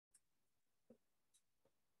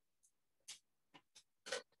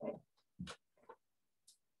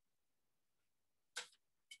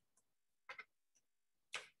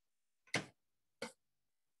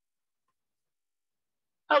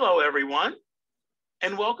Hello, everyone,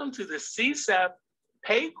 and welcome to the SCSEP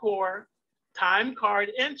Paycor Timecard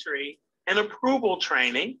Entry and Approval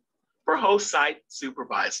Training for Host Site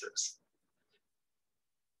Supervisors.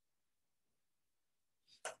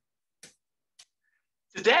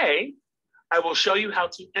 Today, I will show you how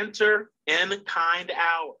to enter in-kind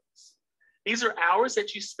hours. These are hours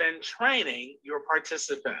that you spend training your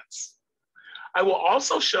participants. I will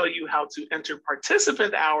also show you how to enter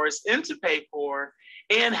participant hours into Paycor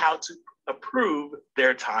and how to approve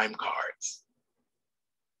their time cards.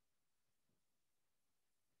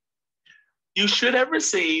 You should have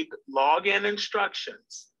received login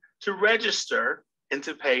instructions to register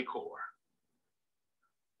into Paycor.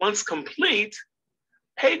 Once complete,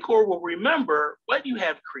 Paycor will remember what you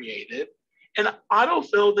have created and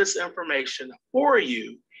autofill this information for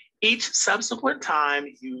you each subsequent time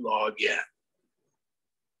you log in.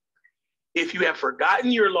 If you have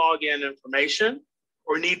forgotten your login information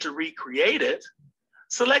or need to recreate it,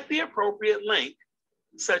 select the appropriate link,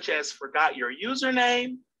 such as forgot your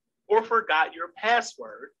username or forgot your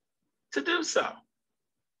password, to do so.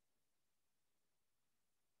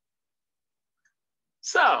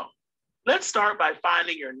 So let's start by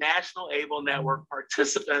finding your National Able Network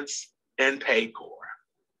participants in Paycor.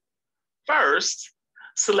 First,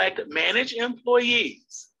 select Manage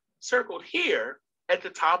Employees, circled here at the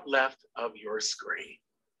top left of your screen.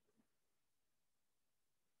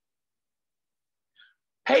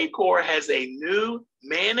 Paycor has a new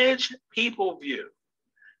Manage People view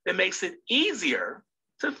that makes it easier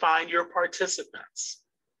to find your participants.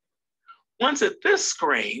 Once at this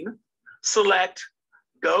screen, select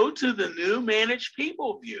Go to the new Manage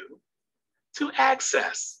People view to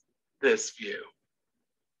access this view.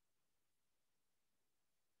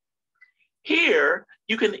 Here,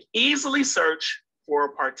 you can easily search for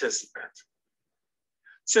a participant.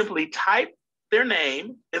 Simply type their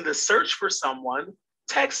name in the Search for Someone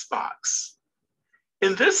text box.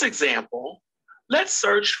 In this example, let's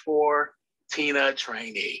search for Tina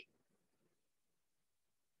Trainee.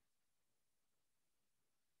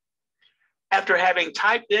 After having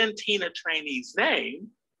typed in Tina Trainee's name,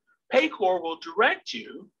 Paycor will direct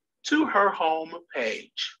you to her home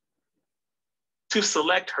page. To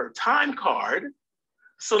select her time card,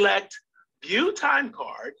 select View Time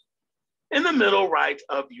Card in the middle right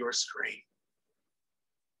of your screen.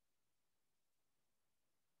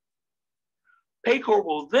 Paycor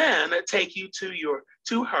will then take you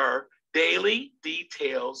to her Daily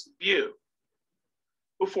Details view.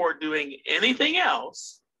 Before doing anything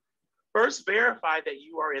else, first verify that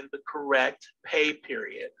you are in the correct pay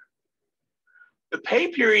period. The pay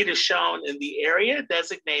period is shown in the area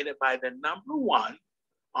designated by the number 1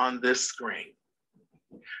 on this screen.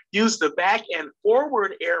 Use the back and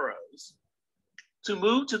forward arrows to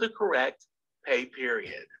move to the correct pay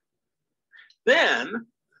period. Then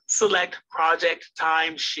select Project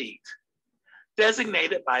Timesheet,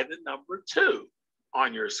 designated by the number 2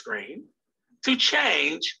 on your screen, to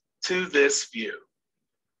change to this view.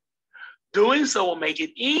 Doing so will make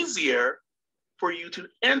it easier for you to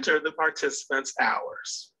enter the participants'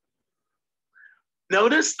 hours.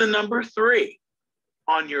 Notice the number 3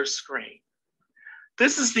 on your screen.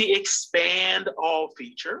 This is the Expand All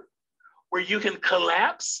feature, where you can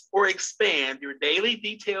collapse or expand your Daily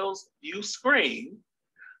Details view screen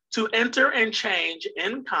to enter and change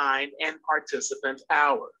in-kind and participant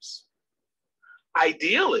hours.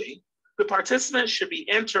 Ideally, the participants should be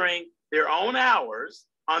entering their own hours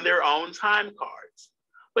on their own time cards,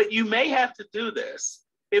 but you may have to do this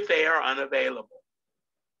if they are unavailable.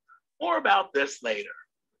 More about this later.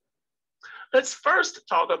 Let's first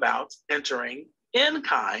talk about entering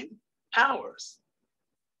in-kind hours.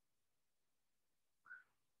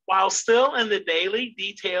 While still in the Daily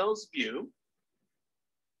Details view,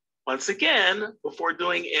 once again, before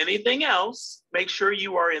doing anything else, make sure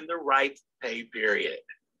you are in the right pay period.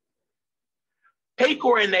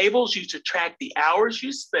 Paycor enables you to track the hours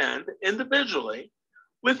you spend individually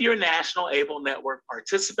with your National Able Network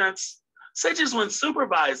participants, such as when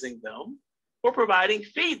supervising them or providing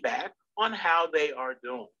feedback on how they are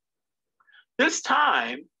doing. This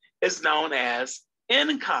time is known as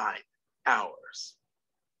in-kind hours.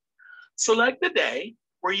 Select the day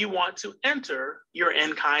where you want to enter your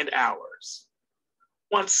in-kind hours.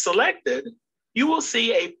 Once selected, you will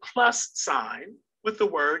see a plus sign with the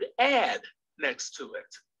word Add next to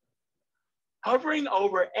it. Hovering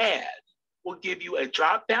over Add will give you a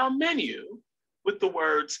drop-down menu with the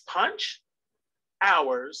words Punch,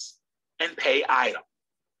 Hours, and Pay Item.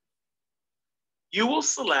 You will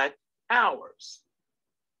select Hours.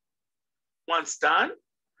 Once done,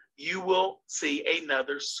 you will see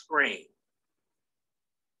another screen.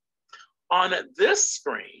 On this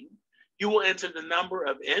screen, you will enter the number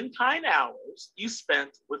of in-kind hours you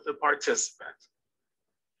spent with the participant.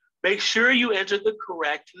 Make sure you enter the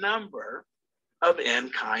correct number of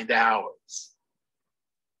in-kind hours.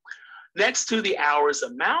 Next to the hours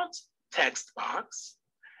amount text box,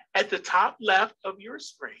 at the top left of your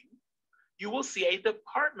screen, you will see a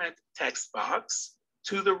department text box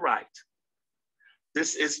to the right.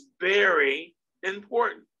 This is very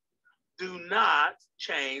important. Do not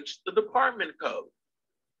change the department code.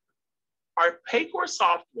 Our Paycor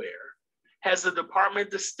software has the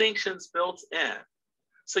department distinctions built in,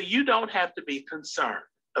 so you don't have to be concerned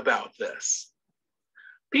about this.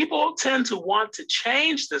 People tend to want to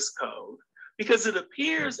change this code because it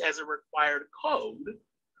appears as a required code,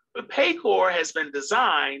 but Paycor has been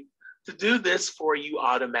designed to do this for you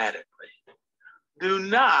automatically. Do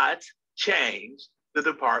not change the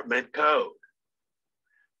department code.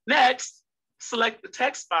 Next, select the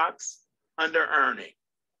text box under Earning.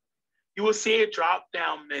 You will see a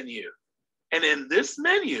drop-down menu, and in this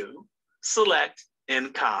menu, select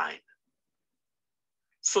In Kind.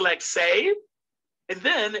 Select Save, and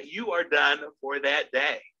then you are done for that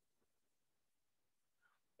day.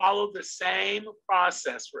 Follow the same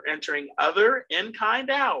process for entering other in-kind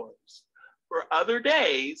hours for other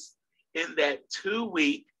days in that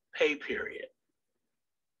 2-week pay period.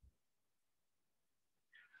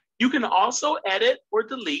 You can also edit or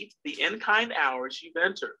delete the in-kind hours you've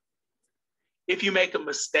entered. If you make a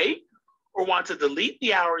mistake or want to delete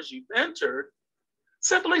the hours you've entered,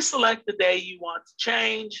 simply select the day you want to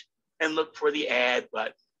change and look for the Add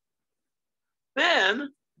button. Then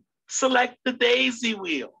select the daisy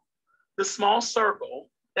wheel, the small circle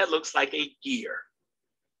that looks like a gear.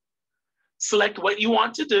 Select what you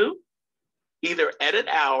want to do, either edit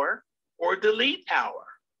hour or delete hour.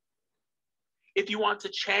 If you want to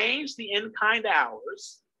change the in-kind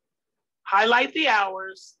hours, highlight the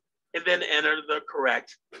hours and then enter the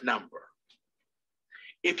correct number.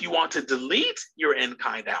 If you want to delete your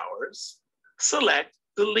in-kind hours, select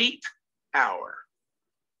Delete Hour.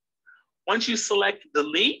 Once you select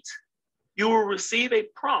Delete, you will receive a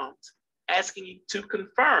prompt asking you to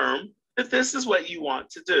confirm that this is what you want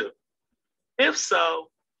to do. If so,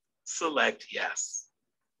 select Yes.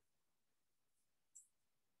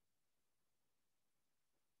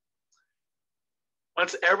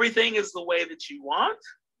 Once everything is the way that you want,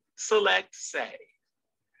 select Save.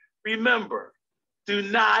 Remember, do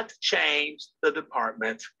not change the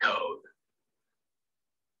department code.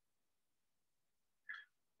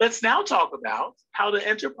 Let's now talk about how to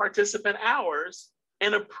enter participant hours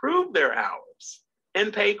and approve their hours in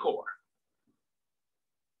Paycor.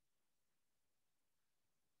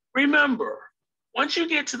 Remember, once you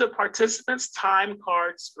get to the participant's time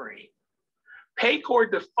card screen,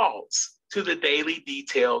 Paycor defaults to the daily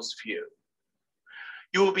details view.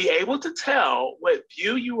 You will be able to tell what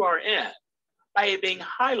view you are in by it being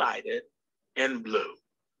highlighted in blue.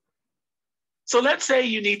 So let's say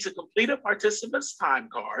you need to complete a participant's time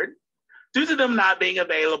card due to them not being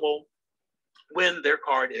available when their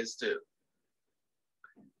card is due.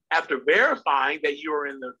 After verifying that you are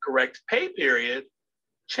in the correct pay period,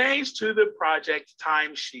 change to the project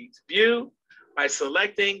timesheet view by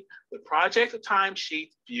selecting the project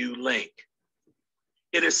timesheet view link.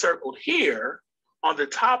 It is circled here on the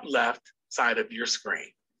top left side of your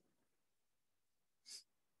screen.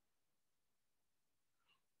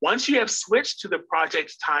 Once you have switched to the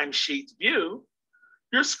project timesheet view,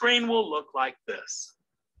 your screen will look like this.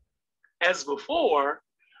 As before,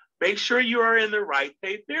 make sure you are in the right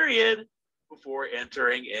pay period before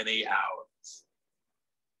entering any hours.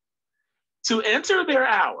 To enter their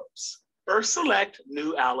hours, first select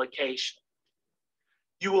New Allocation.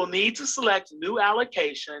 You will need to select New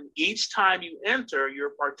Allocation each time you enter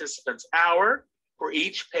your participant's hour for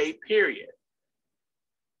each pay period.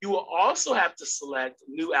 You will also have to select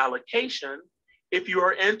New Allocation if you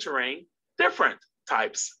are entering different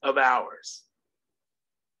types of hours.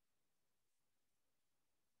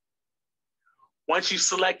 Once you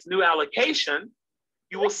select New Allocation,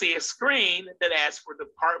 you will see a screen that asks for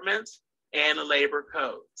department and labor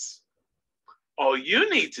codes. All you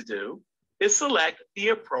need to do is select the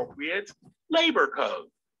appropriate labor code.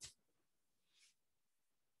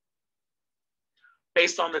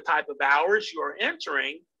 Based on the type of hours you are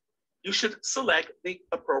entering, you should select the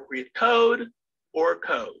appropriate code or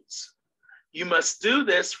codes. You must do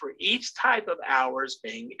this for each type of hours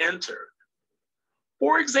being entered.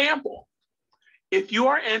 For example, if you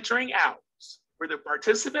are entering hours where the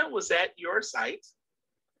participant was at your site,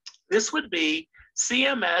 this would be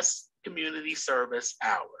CMS Community Service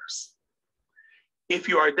hours. If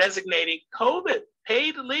you are designating COVID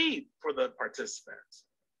paid leave for the participant,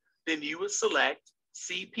 then you would select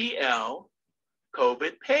CPL,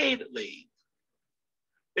 COVID paid leave.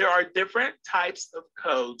 There are different types of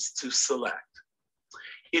codes to select.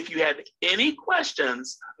 If you have any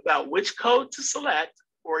questions about which code to select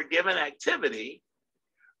for a given activity,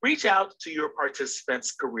 reach out to your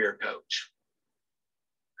participant's career coach.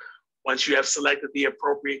 Once you have selected the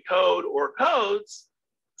appropriate code or codes,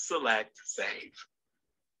 select Save.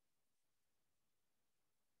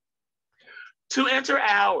 To enter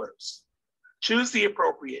hours, choose the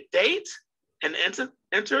appropriate date and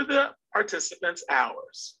enter the participant's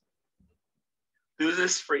hours. Do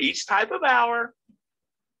this for each type of hour.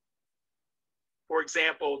 For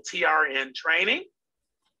example, TRN training,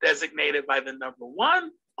 designated by the number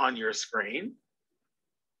 1 on your screen,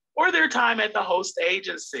 or their time at the host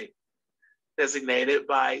agency, designated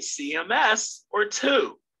by CMS or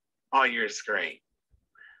 2 on your screen.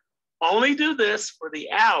 Only do this for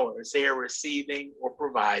the hours they are receiving or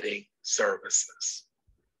providing services.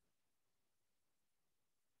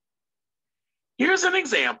 Here's an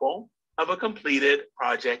example of a completed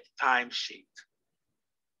project timesheet.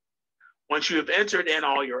 Once you have entered in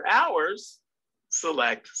all your hours,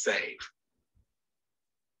 select Save.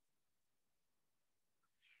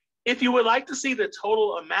 If you would like to see the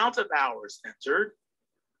total amount of hours entered,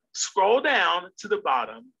 scroll down to the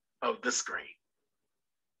bottom of the screen.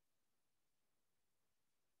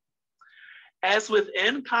 As with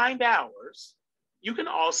in-kind hours, you can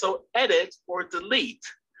also edit or delete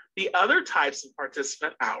the other types of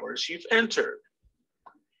participant hours you've entered.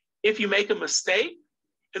 If you make a mistake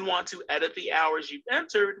and want to edit the hours you've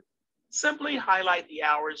entered, simply highlight the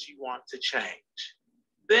hours you want to change.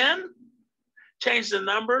 Then, change the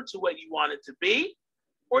number to what you want it to be,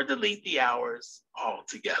 or delete the hours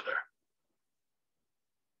altogether.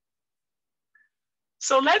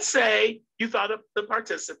 So let's say you thought the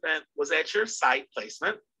participant was at your site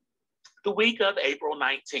placement the week of April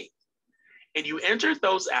 19th, and you entered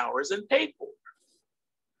those hours in Paycor.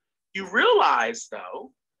 You realize,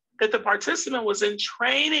 though, that the participant was in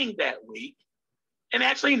training that week and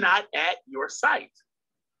actually not at your site.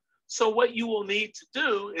 So what you will need to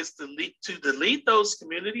do is delete those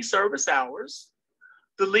community service hours,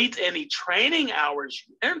 delete any training hours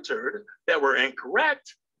you entered that were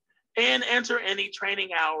incorrect, and enter any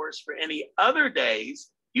training hours for any other days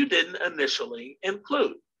you didn't initially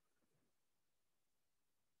include.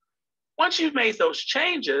 Once you've made those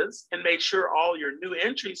changes and made sure all your new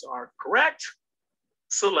entries are correct,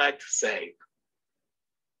 select Save.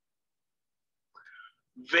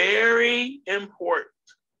 Very important.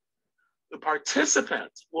 The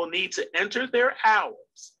participant will need to enter their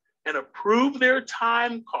hours and approve their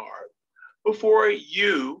time card before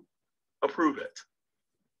you approve it.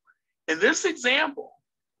 In this example,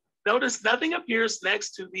 notice nothing appears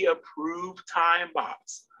next to the approved time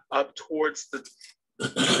box up towards the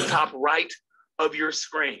top right of your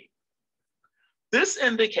screen. This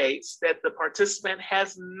indicates that the participant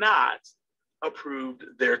has not approved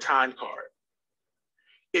their time card.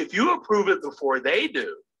 If you approve it before they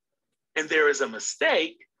do, and there is a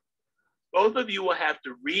mistake, both of you will have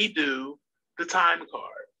to redo the time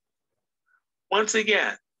card. Once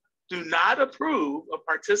again, do not approve a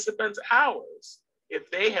participant's hours if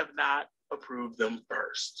they have not approved them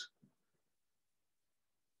first.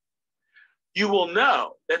 You will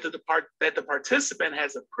know that the participant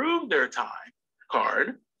has approved their time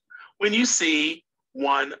card when you see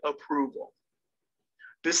one approval.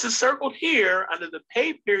 This is circled here under the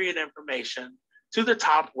pay period information to the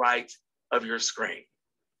top right of your screen.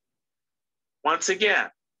 Once again,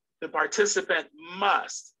 the participant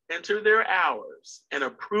must enter their hours and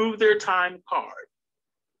approve their time card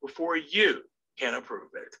before you can approve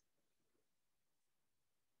it.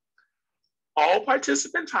 All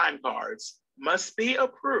participant time cards must be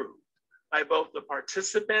approved by both the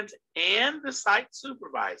participant and the site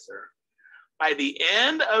supervisor by the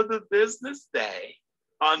end of the business day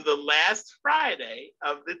on the last Friday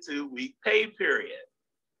of the 2-week pay period.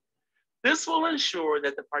 This will ensure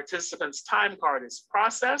that the participant's time card is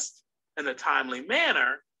processed in a timely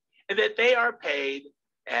manner and that they are paid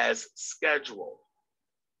as scheduled.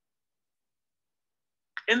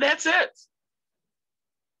 And that's it.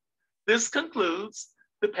 This concludes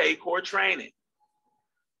the Paycor training.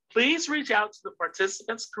 Please reach out to the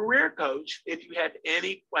participant's career coach if you have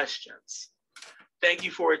any questions. Thank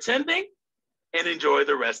you for attending and enjoy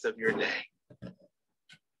the rest of your day.